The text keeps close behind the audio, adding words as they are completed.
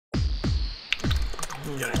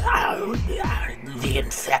The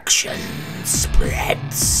infection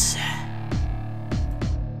spreads.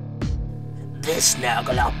 This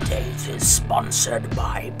Nurgle update is sponsored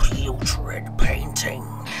by Putrid Painting.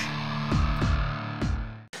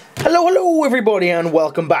 Hello everybody, and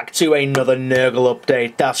welcome back to another Nurgle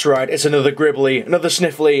update. That's right, it's another gribbly, another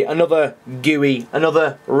sniffly, another gooey,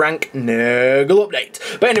 another rank Nurgle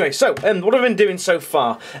update. But anyway, so, what I've been doing so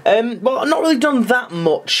far, well, I've not really done that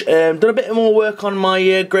much. Done a bit more work on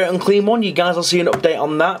my Great Unclean one. You guys will see an update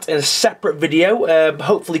on that in a separate video,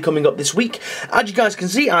 hopefully coming up this week. As you guys can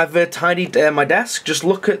see, I've tidied my desk. Just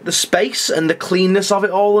look at the space and the cleanness of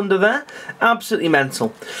it all under there. Absolutely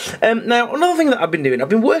mental. Now, another thing that I've been doing, I've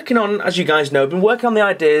been working on, as you guys know, I've been working on the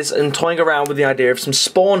ideas and toying around with the idea of some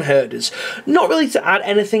spawn herders. Not really to add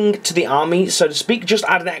anything to the army, so to speak, just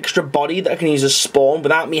add an extra body that I can use as spawn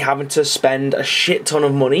without me having to spend a shit ton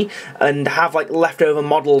of money and have like leftover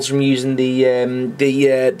models from using the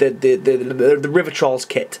River Trolls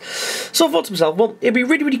kit. So I thought to myself, well, it'd be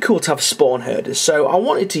really cool to have spawn herders, so I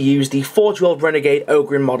wanted to use the Forge World Renegade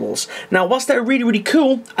Ogrin models. Now, whilst they're really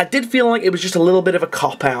cool, I did feel like it was just a little bit of a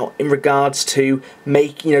cop-out in regards to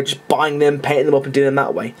just buying them, painting them up and doing them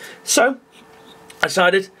that way. So I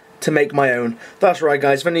decided to make my own. That's right,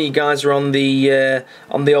 guys. If any of you guys are on the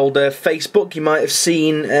old Facebook, you might have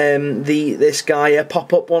seen this guy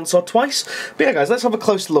pop up once or twice. But yeah, guys, let's have a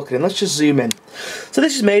closer look at him. Let's just zoom in. So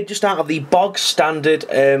this is made just out of the bog standard,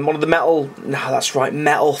 one of the metal. No, that's right,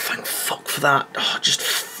 metal. Thank fuck for that. Oh, just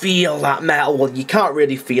feel that metal. Well, you can't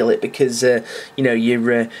really feel it because you're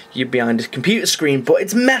behind a computer screen, but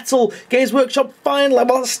it's metal. Games Workshop fine,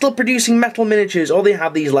 well, still producing metal miniatures, or they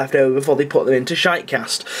have these left over before they put them into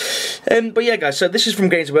Shitecast. But yeah, guys, so this is from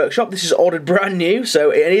Games Workshop. This is ordered brand new, so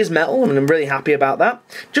it is metal, and I'm really happy about that.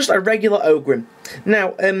 Just a regular Ogrin.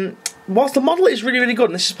 Now, whilst the model is really good,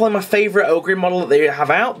 and this is probably my favourite Ogrin model that they have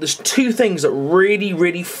out, there's two things that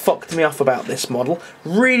really fucked me off about this model.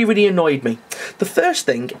 Really annoyed me. The first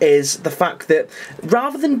thing is the fact that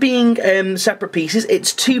rather than being separate pieces,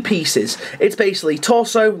 it's two pieces. It's basically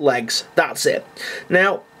torso, legs, that's it.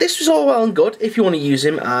 Now, this is all well and good if you want to use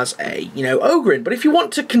him as a, Ogrin, but if you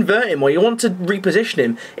want to convert him or you want to reposition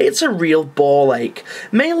him, it's a real ball ache.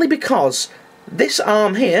 Mainly because this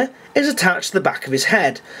arm here is attached to the back of his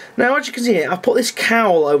head. Now, as you can see here, I've put this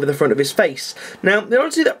cowl over the front of his face. Now, in order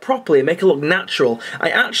to do that properly and make it look natural, I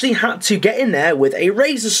actually had to get in there with a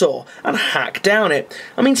razor saw and hack down it.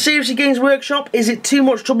 I mean, seriously, Games Workshop, is it too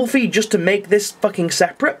much trouble for you just to make this fucking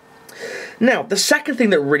separate? Now, the second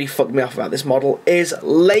thing that really fucked me off about this model is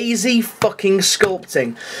lazy fucking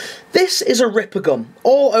sculpting. This is a Ripper gun.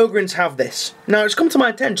 All Ogrins have this. Now, it's come to my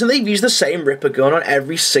attention they've used the same Ripper gun on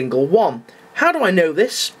every single one. How do I know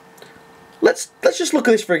this? Let's just look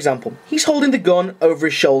at this for example. He's holding the gun over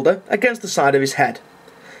his shoulder against the side of his head.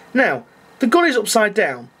 Now, the gun is upside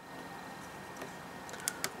down.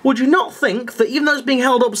 Would you not think that even though it's being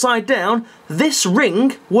held upside down, this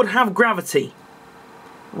ring would have gravity?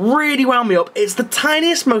 Really wound me up. It's the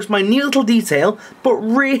tiniest, most minute little detail, but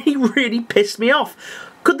really pissed me off.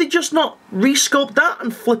 Could they just not resculpt that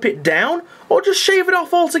and flip it down? Or just shave it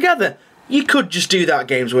off altogether? You could just do that,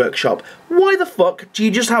 Games Workshop. Why the fuck do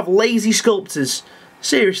you just have lazy sculptors?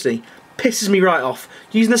 Seriously, pisses me right off.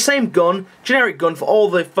 Using the same gun, generic gun for all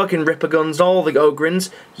the fucking Ripper guns, all the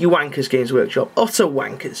Ogrins, you wankers, Games Workshop. Utter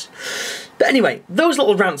wankers. But anyway, those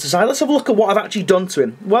little rants aside, let's have a look at what I've actually done to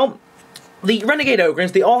him. Well, the Renegade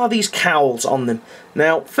Ogrins, they all have these cowls on them.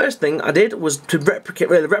 Now, first thing I did was to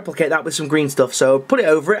replicate that with some green stuff. So, put it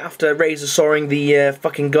over it after razor sawing the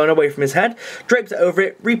fucking gun away from his head. Draped it over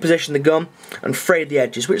it, repositioned the gun, and frayed the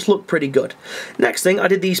edges, which looked pretty good. Next thing, I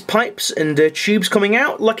did these pipes and tubes coming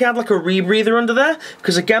out. Like I had like a rebreather under there,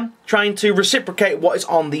 because again, trying to reciprocate what is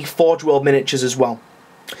on the Forge World miniatures as well.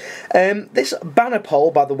 This banner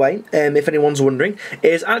pole, by the way, if anyone's wondering,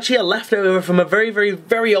 is actually a leftover from a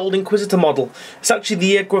very old Inquisitor model. It's actually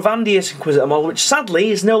the Gravandius Inquisitor model, which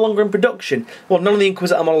sadly is no longer in production. Well, none of the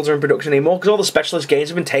Inquisitor models are in production anymore because all the specialist games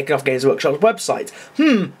have been taken off Games Workshop's website.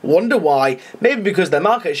 Wonder why? Maybe because their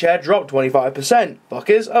market share dropped 25%.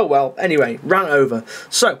 Fuckers. Oh well. Anyway, rant over.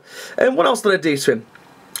 So, what else did I do to him?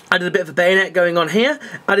 I did a bit of a bayonet going on here.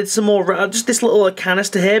 I did some more, just this little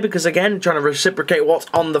canister here, because again, trying to reciprocate what's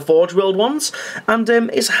on the Forge World ones. And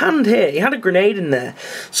his hand here, he had a grenade in there.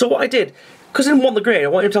 So what I did, because I didn't want the grenade, I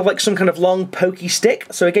wanted him to have like some kind of long pokey stick.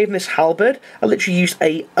 So I gave him this halberd. I literally used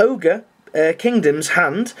a Ogre Kingdom's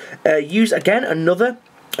hand. Used again another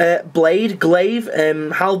blade, glaive,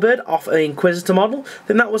 halberd off an Inquisitor model.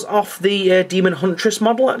 Then that was off the Demon Huntress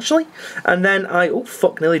model, actually. And then oh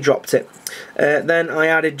fuck, nearly dropped it. Then I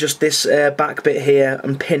added just this back bit here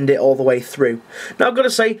and pinned it all the way through. Now I've got to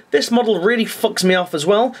say, this model really fucks me off as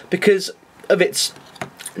well because of its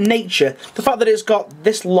nature. The fact that it's got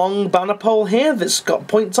this long banner pole here that's got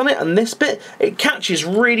points on it, and this bit, it catches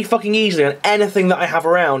really fucking easily on anything that I have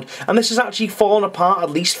around, and this has actually fallen apart at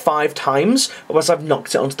least 5 times, otherwise I've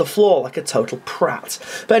knocked it onto the floor like a total prat.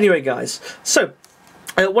 But anyway guys, so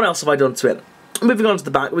what else have I done to it? Moving on to the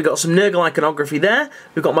back, we've got some Nurgle iconography there.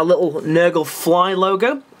 We've got my little Nurgle fly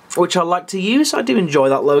logo, which I like to use. I do enjoy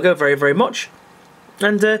that logo very, very much.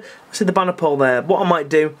 And see the banner pole there. What I might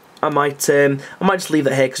do, I might just leave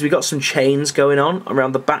that here because we've got some chains going on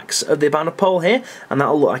around the backs of the banner pole here, and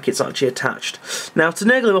that'll look like it's actually attached. Now to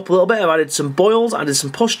Nurgle him up a little bit, I've added some boils, added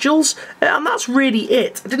some pustules, and that's really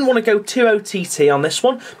it. I didn't want to go too OTT on this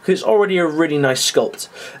one because it's already a really nice sculpt.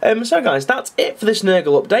 So guys, that's it for this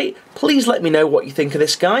Nurgle update. Please let me know what you think of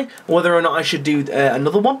this guy, whether or not I should do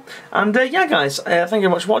another one. And yeah guys, thank you very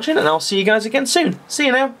much for watching, and I'll see you guys again soon. See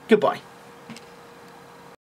you now, goodbye.